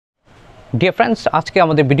Dear friends, आज के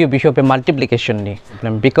हमारे वीडियो विषय पे मल्टीप्लिकेशन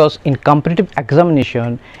नहीं because in competitive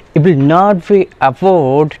examination it will not be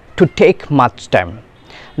afford to take much time.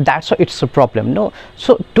 That's why it's a problem. No,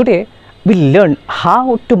 so today we learn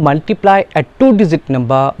how to multiply a two-digit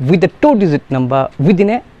number with a two-digit number within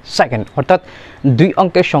a second. অর্থাৎ দুই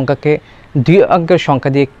অঙ্কের সংখ্যাকে দুই অঙ্কের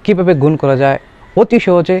সংখ্যা দিয়ে কিভাবে গুণ করা যায় অতি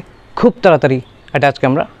সহজে খুব তাড়াতাড়ি এটা আজকে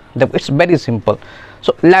আমরা দেখব. It's very simple.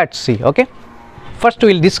 So let's see. Okay. First we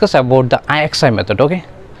will discuss about the Ixi method. Okay,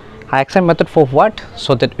 Ixi method for what?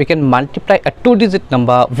 So that we can multiply a two-digit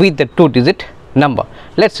number with a two-digit number.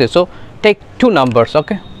 Let's say, so take two numbers.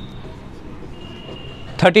 Okay,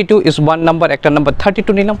 32 is one number, একটা number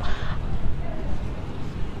 32 নিলাম,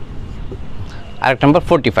 আরেকটা number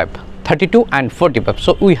 45. 32 and 45.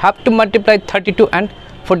 So we have to multiply 32 and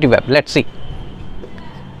 45. Let's see.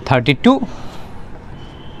 32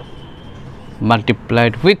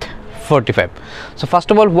 multiplied with 45. So first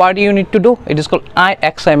of all, what do you need to do? It is called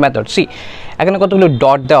Ixi method. See, এখানে কতগুলো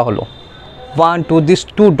dot দেওয়া হলো, 1 2, these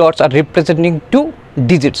two dots are representing two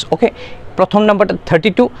digits. Okay, প্রথম নাম্বারটা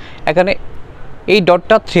 32, এখানে এই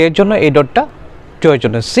ডটটা 3 এর জন্য, এই ডটটা 2 এর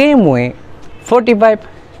জন্য। সেম ওয়ে 45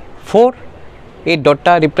 4, এই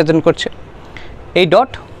ডটটা রিপ্রেজেন্ট করছে, এই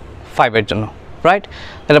ডট 5 এর জন্য, রাইট?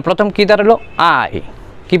 তাহলে প্রথম কি দাঁড়ালো? I.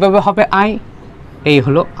 কিভাবে হবে I? এই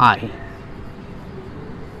হলো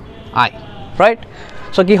I, right?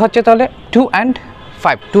 So কি হচ্ছে তাহলে 2 and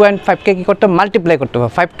 5, 2 and 5 কে কি করতে হবে? মাল্টিপ্লাই করতে হবে।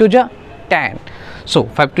 5 2 যা 10, so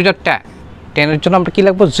 5 2 যা 10, 10 এর জন্য আমরা কি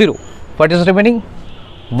লিখব? 0. What is remaining?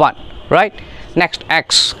 1, right? Next x,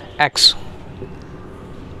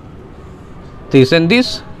 this and this,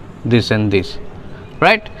 this and this,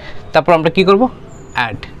 right? তারপর আমরা কি করব?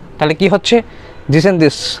 add. তাহলে কি হচ্ছে? this and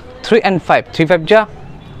this, 3 and 5, 3 5 যা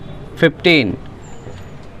 15,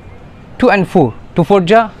 2 and 4, 2 4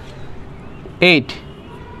 যা 8,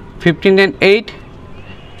 15 and 8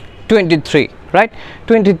 23, right?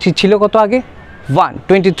 23 ছিল কত আগে? 1,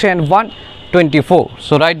 23 and 1 24.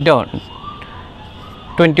 So write down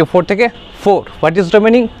 24 থেকে 4. What is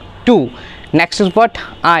remaining? 2. Next is what?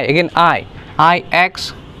 I. Again I x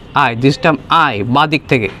I, this time I বাঁ দিক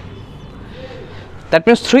থেকে, that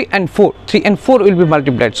means 3 and 4. 3 and 4 will be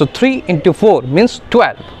multiplied, so 3 into 4 means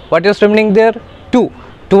 12. What is remaining there? 2.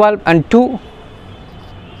 12 and 2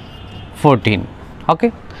 14. Okay,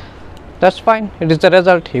 that's fine. It is the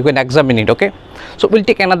result. You can examine it. Okay, so we'll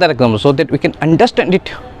take another example so that we can understand it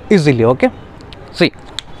easily. Okay, see,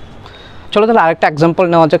 chalo তাহলে আরেকটা example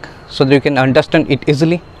নেওয়া যাক so that you can understand it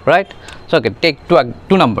easily, right? So okay, take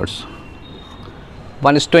two numbers.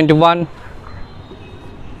 One is 21,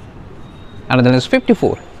 another is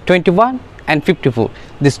 54. 21 and 54,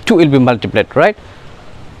 these two will be multiplied, right?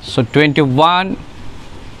 So 21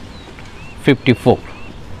 54.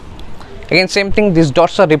 Again same thing, these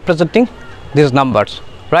dots are representing these numbers,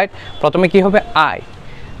 right? প্রথমে কি হবে?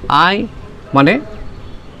 I মানে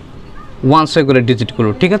 1 সে করে digit গুলো,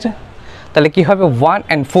 ঠিক আছে? তাহলে কি হবে? 1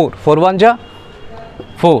 and 4, 4 1 যা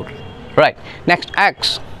 4, right? Next x,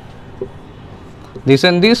 this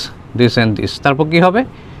and this, this and this, তারপর কি হবে?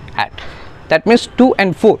 add. That means 2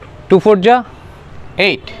 and 4, 2 4 যা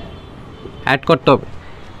 8, add করতে হবে।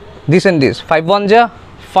 this and this, 5 1 যা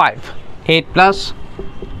 5, 8 plus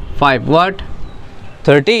 5 what?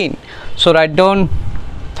 13. So write down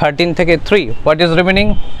 13 থেকে 3. What is remaining?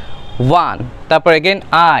 1. তারপর again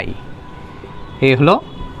I, এই হলো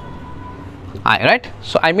I, right?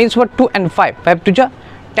 So I means what? 2 and 5, 5 2 যা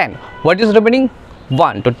 10. What is remaining?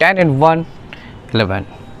 1. To 10 and 1 11.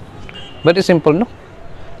 Very simple, no?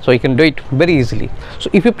 So you can do it very easily. So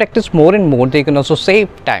if you practice more and more, then you can also save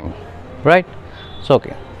time, right? So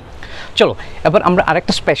okay, চলো এবার আমরা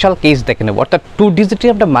আরেকটা special case দেখে নেব। অর্থাৎ two ডিজিটে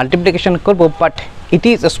আমরা multiplication করব, but it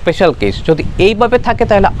is a special case. যদি এইভাবে থাকে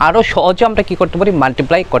তাহলে আরও সহজে আমরা কি করতে পারি?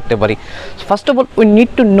 মাল্টিপ্লাই করতে পারি। First of all we need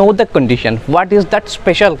to know the condition. What is that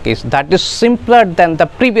special case that is simpler than the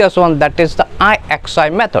previous one, that is the Ixi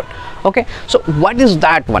method. Okay, so what is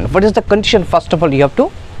that one? What is the condition? First of all, you have to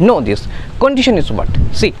know this. Condition is what?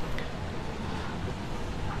 See,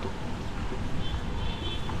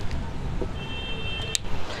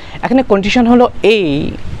 এখানে condition হলো এই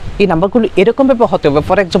নাম্বারগুলো এরকমভাবে হতে হবে।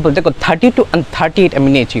 For example দেখো 32 and 38 আমি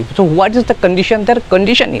নিয়েছি। So what is the condition? There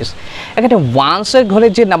condition is, এখানে ওয়ান্সের ঘরে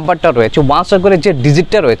যে নাম্বারটা রয়েছে, ওয়ান্সের ঘরে যে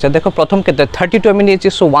ডিজিটটা রয়েছে, দেখো প্রথম ক্ষেত্রে 32 আমি নিয়েছি,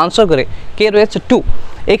 সো ওয়ান্সের ঘরে কে রয়েছে? 2।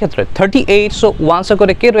 এই ক্ষেত্রে 38, সো ওয়ান্সের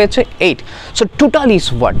ঘরে কে রয়েছে? 8। So total is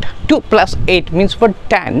what? 2 plus 8 means what?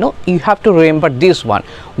 10. No, you have to remember this one.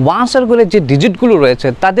 ওয়ান্সের ঘরে যে ডিজিটগুলো রয়েছে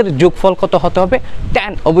তাদের যোগফল কত হতে হবে?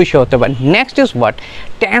 10 অবশ্যই হতে হবে। Next is what?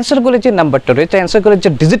 টেন্সের ঘরে যে নাম্বারটা রয়েছে, টেন্সের ঘরে যে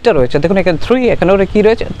ডিজিটটা রয়েছে, দেখুন এখানে 3, এখানে কি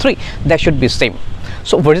রয়েছে? 3, that should be same.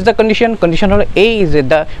 So what is the condition? Condition হলো এই যে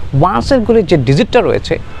the ones এর গুলো যে ডিজিটটা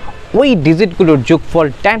রয়েছে ওই ডিজিটগুলোর যোগফল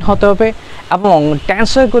 10 হতে হবে এবং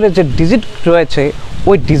tens এর গুলো যে ডিজিট রয়েছে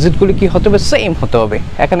ওই ডিজিটগুলো কি হতে হবে সেম হতে হবে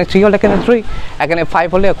এখানে 3 হলে এখানে 3 এখানে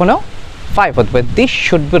 5 হলে এখনো 5 হতে হবে this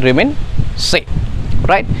should be remain same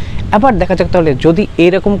right এবার দেখা যাক তাহলে যদি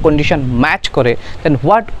এরকম কন্ডিশন ম্যাচ করে then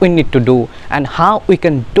what we need to do and how we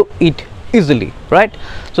can do it easily right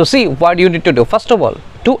so see what you need to do first of all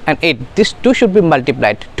 2 and 8 this 2 should be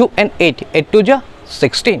multiplied 2 and 8 8 2 ja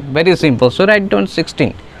 16 very simple so write down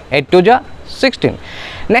 16 8 2 ja 16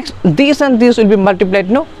 next these and these will be multiplied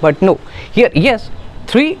no but no here yes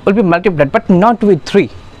 3 will be multiplied but not with 3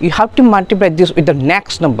 you have to multiply this with the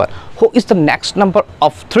next number who is the next number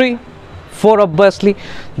of 3 4 obviously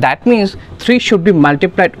that means 3 should be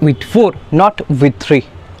multiplied with 4 not with 3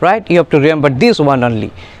 right you have to remember this one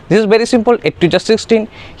only this is very simple 8 to just 16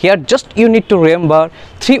 here just you need to remember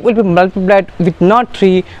 3 will be multiplied with not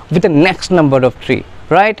 3 with the next number of 3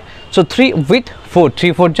 right so 3 with 4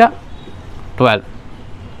 3 4 ja 12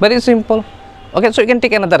 very simple okay so you can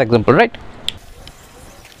take another example right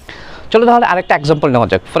চলো তাহলে আরেকটা example নেওয়া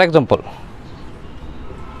যাক for example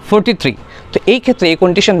 43 তো এই ক্ষেত্রে এই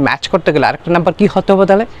condition match করতে গেলে আরেকটা নাম্বার কি হতে হবে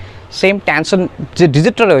তাহলে সেম টেনশন যে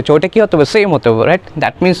ডিজিটটা রয়েছে ওটা কি হতে হবে সেম হতে হবে right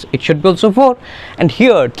that means it should be also 4 and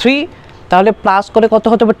here 3 তাহলে প্লাস করে কত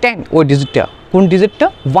হতে হবে 10 ওই ডিজিটটা কোন ডিজিটটা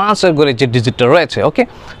ওয়ান্স এর করে যে ডিজিটটা রয়েছে ওকে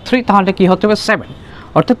 3 তাহলে কি হতে হবে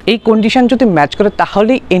 7 অর্থাৎ এই কন্ডিশন যদি ম্যাচ করে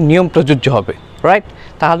তাহলেই এই নিয়ম প্রযোজ্য হবে রাইট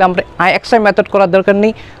তাহলে আমরা আইএক্সআই মেথড করার দরকার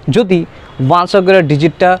নেই যদি ওয়ান্স এর করে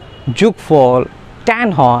ডিজিটটা যোগফল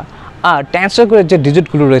 10 হয় আর টেন্স এর করে যে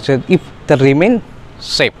ডিজিটগুলো রয়েছে if the remain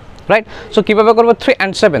same right so কিভাবে করব 3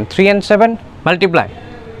 and 7 3 and 7 multiply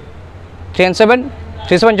 3 and 7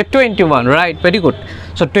 3 7 is 21 right very good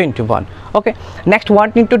so 21 okay next what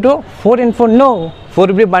need to do 4 and 4 no 4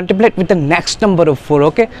 will be multiplied with the next number of 4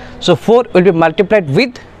 okay so 4 will be multiplied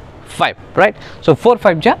with 5 right so 4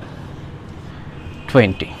 5 ja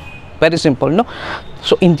 20 very simple no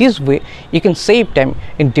so in this way you can save time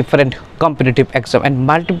in different competitive exam and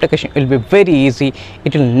multiplication will be very easy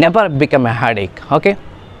it will never become a headache okay